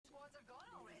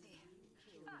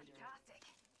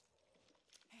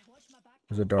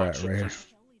There's a door at right here.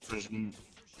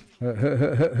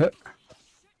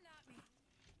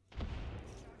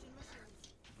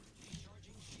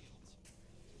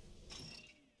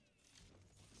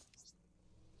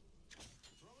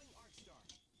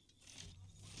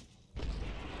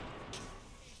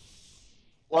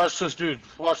 Watch this dude.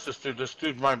 Watch this dude. This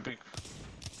dude might be.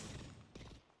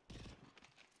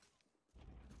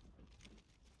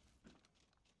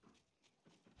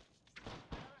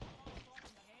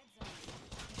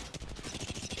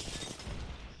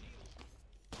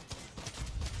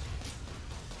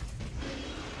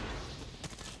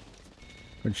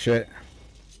 Good shit.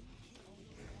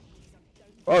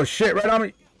 Oh shit, right on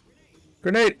me.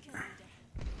 Grenade.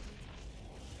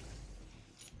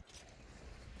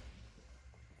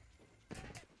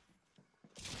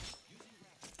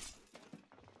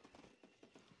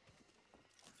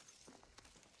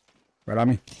 Right on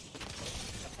me.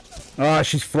 Oh,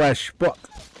 she's fresh. Fuck.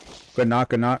 Good knock,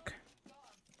 good knock.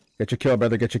 Get your kill,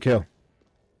 brother. Get your kill.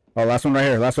 Oh, last one right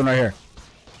here. Last one right here.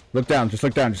 Look down. Just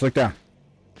look down. Just look down.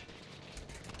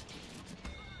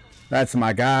 That's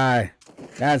my guy.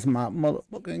 That's my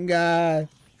motherfucking guy.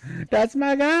 That's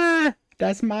my guy.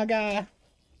 That's my guy.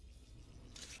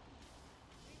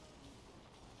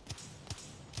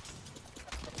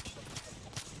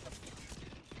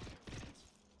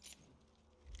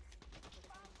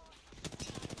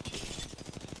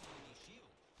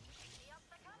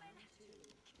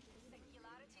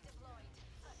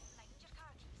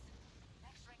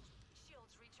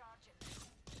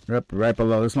 Yep, right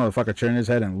below. This motherfucker turned his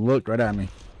head and looked right at me.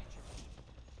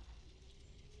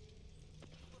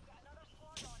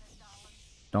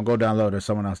 Don't go down low. There's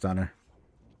someone else down there.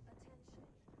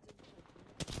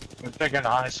 We're taking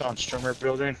ice on streamer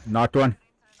building. Knocked one.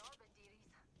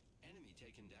 Enemy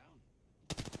taken down.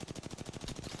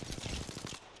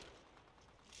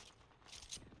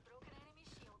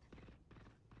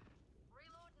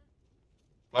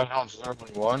 Lighthouse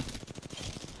only one.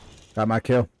 Got my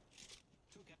kill.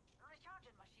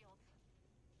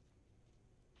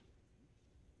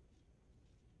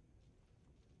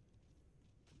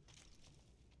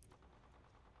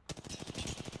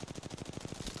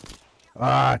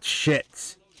 Ah,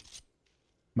 shit.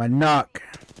 My knock.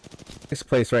 This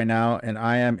place right now, and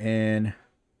I am in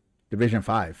Division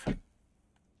 5.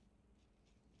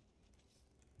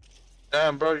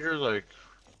 Damn, bro, you're like.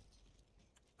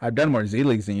 I've done more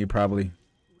Z-Leagues than you, probably.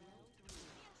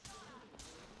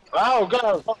 Oh,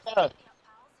 God, fuck that.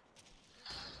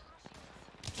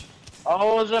 I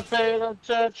wasn't paying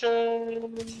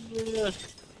attention.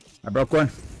 I broke one.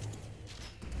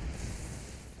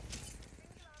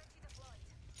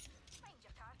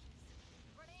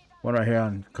 One right here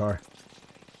on the car.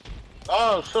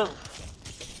 Oh, shit.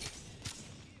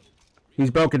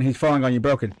 He's broken. He's falling on you.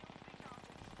 Broken.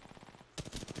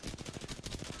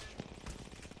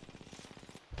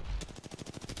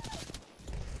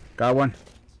 Got one.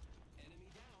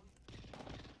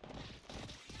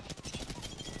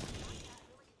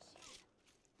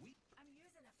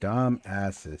 Dumb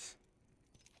asses.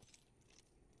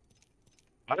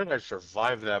 How did I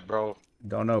survive that, bro?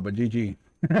 Don't know, but GG.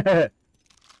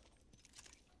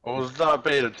 I was not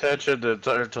paying attention the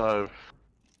entire time.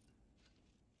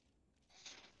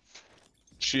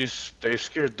 They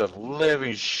scared the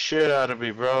living shit out of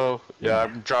me, bro. Yeah, I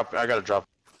gotta drop.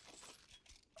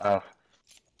 I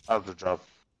have to drop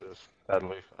this,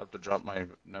 sadly. I have to drop my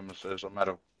nemesis. I'm out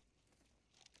of.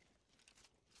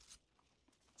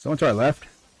 Someone to our left.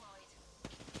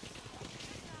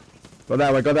 Go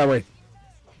that way. Go that way.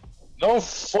 No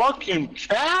fucking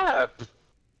cap!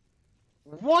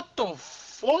 What the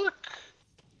fuck?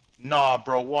 Nah,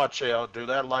 bro, watch out, dude.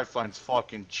 That lifeline's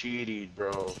fucking cheated,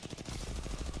 bro.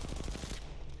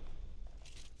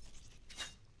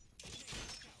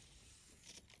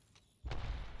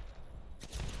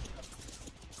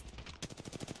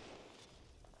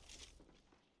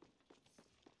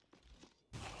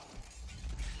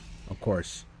 Of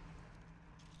course.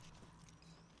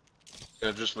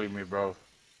 Yeah, just leave me, bro.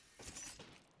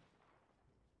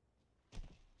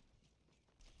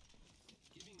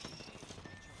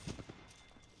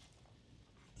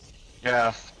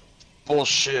 Yeah.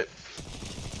 Bullshit.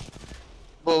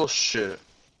 Bullshit.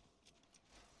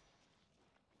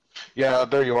 Yeah,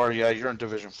 there you are. Yeah, you're in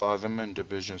Division 5. I'm in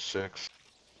Division 6.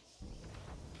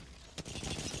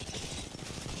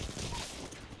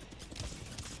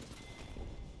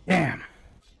 Damn.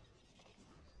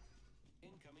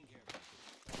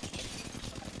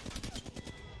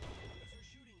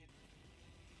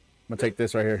 I'm gonna take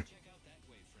this right here.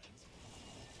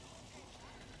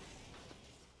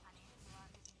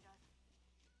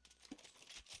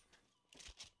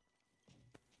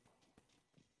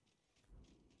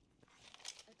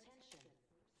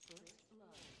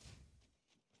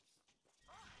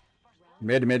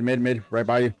 Mid, mid, mid, mid. Right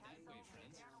by you.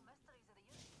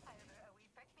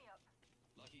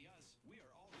 Lucky us, we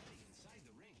are already inside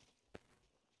the ring.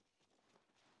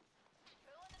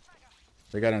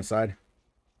 They got inside.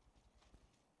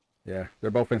 Yeah, they're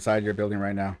both inside your building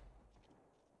right now.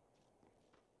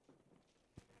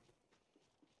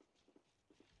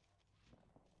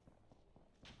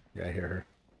 Yeah, I hear her.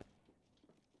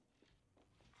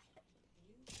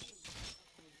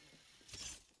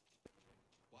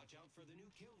 Watch out for the new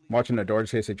kill leader. I'm watching the door in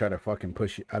case they try to fucking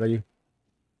push you out of you.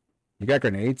 You got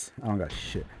grenades? I don't got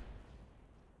shit.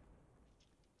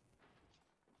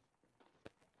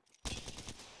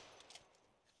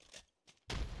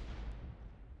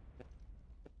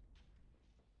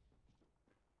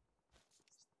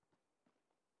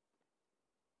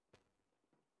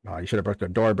 Oh, you should have broke the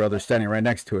door, bro. They're standing right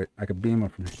next to it. I could beam them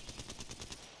from there.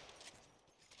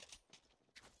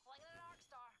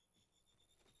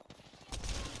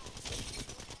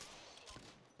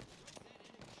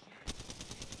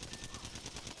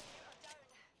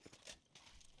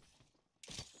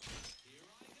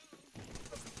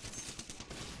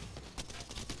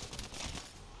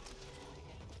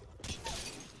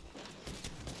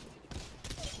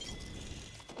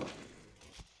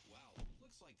 Wow,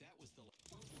 looks like that was the.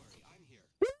 Don't worry, I'm here.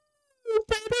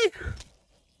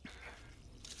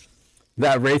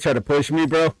 That Ray tried to push me,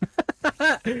 bro.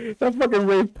 That fucking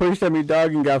Ray pushed at me,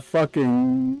 dog, and got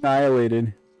fucking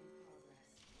annihilated.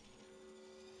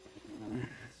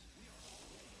 Recharging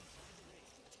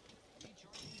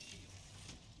shield.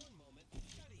 One moment,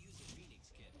 gotta use a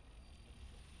Phoenix kit.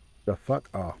 The fuck?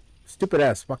 Oh, stupid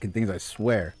ass fucking things, I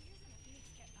swear.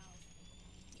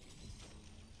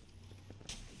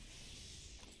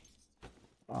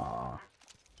 Aw.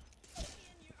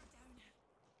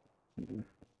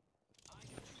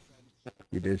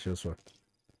 You did, Joshua.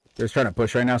 They're just trying to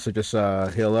push right now, so just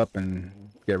heal up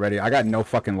and get ready. I got no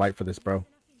fucking light for this, bro.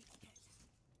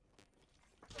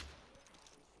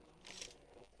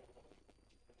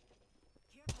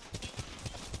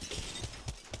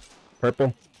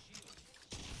 Purple.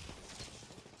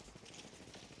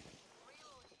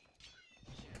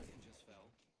 Champion just fell.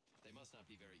 They must not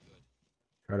be very good.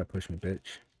 Try to push me,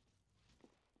 bitch.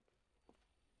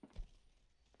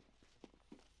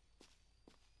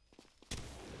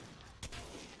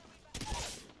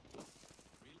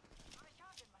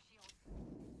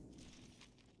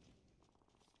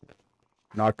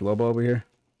 Knocked Lobo over here.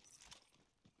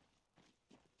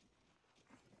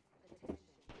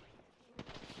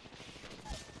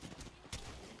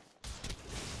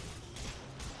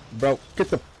 Bro, get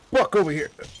the fuck over here,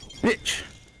 bitch.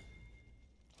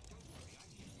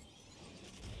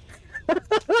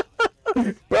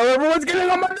 Bro, everyone's getting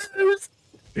on my nerves.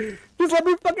 Just let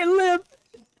me fucking live.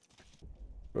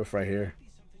 Roof right here.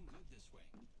 Be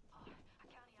something good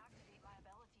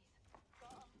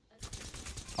this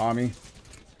way. On me.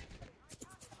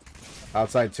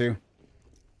 Outside too.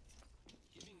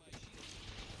 Giving my shield.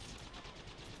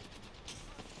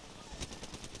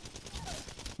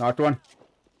 Knocked one.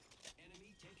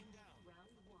 Enemy taken down.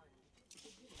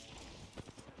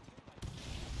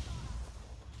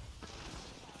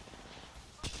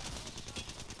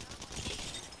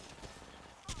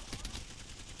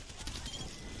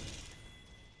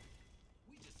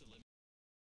 We just eliminated.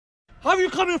 How you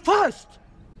coming first?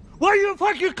 Why you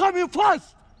fucking coming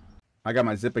first? I got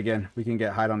my zip again. We can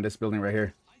get hide on this building right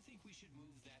here. I think we should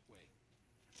move that way.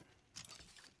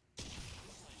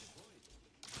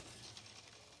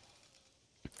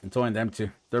 It's only them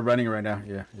two. They're running right now.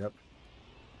 Yeah, yep.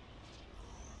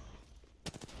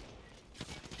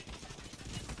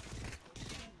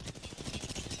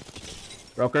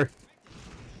 Broker.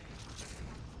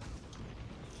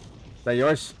 Is that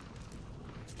yours?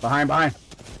 Behind, behind.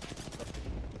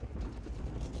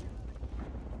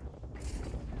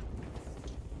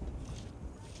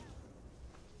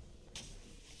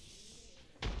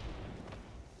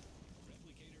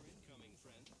 Replicator incoming,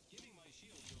 friend. Giving my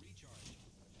shield to recharge.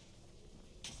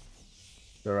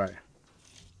 All right.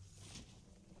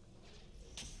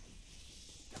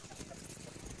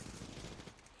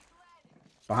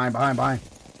 Behind, behind, behind.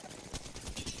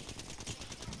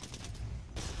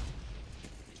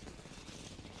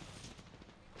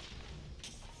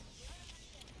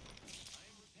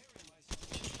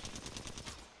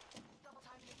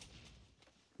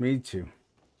 Me too.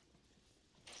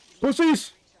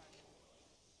 Pussies!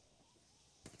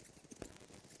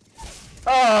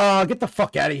 Oh, get the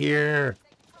fuck out of here.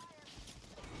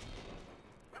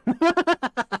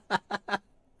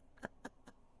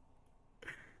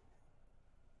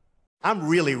 I'm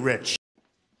really rich.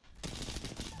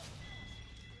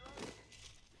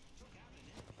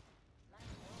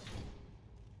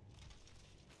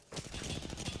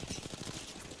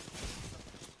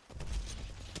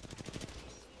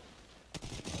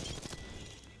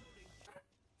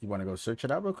 You want to go search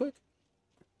it out real quick?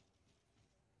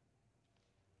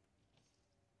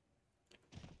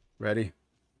 Ready?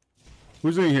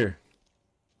 Who's in here?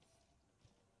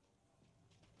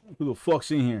 Who the fuck's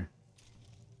in here?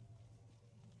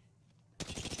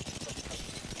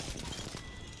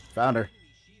 Found her.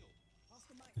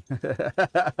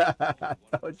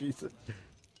 Oh, Jesus.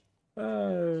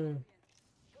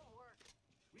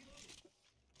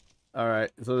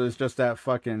 Alright, so there's just that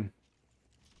fucking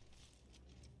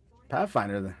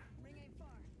Pathfinder there.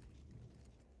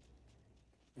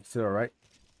 Still alright?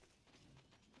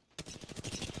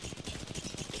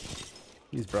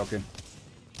 He's broken.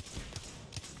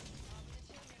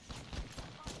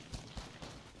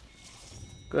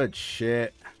 Good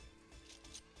shit.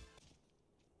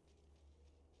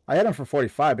 I hit him for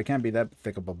 45. It can't be that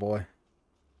thick of a boy.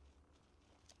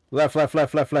 Left, left,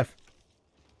 left, left, left.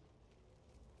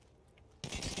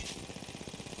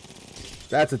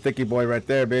 That's a thicky boy right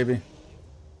there, baby.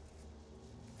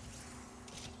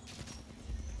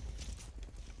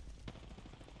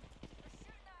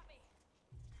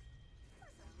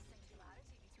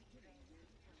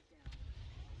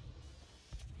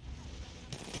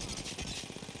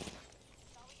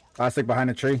 Classic behind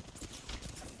the tree.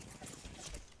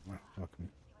 Oh, fuck me.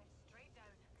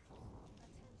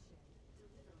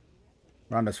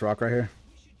 Around this rock right here.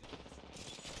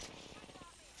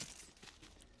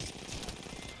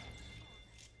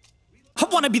 I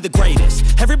wanna be the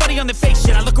greatest. Everybody on the fake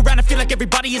shit. I look around and feel like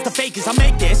everybody is the fakest. I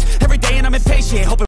make this every day and I'm impatient. Hoping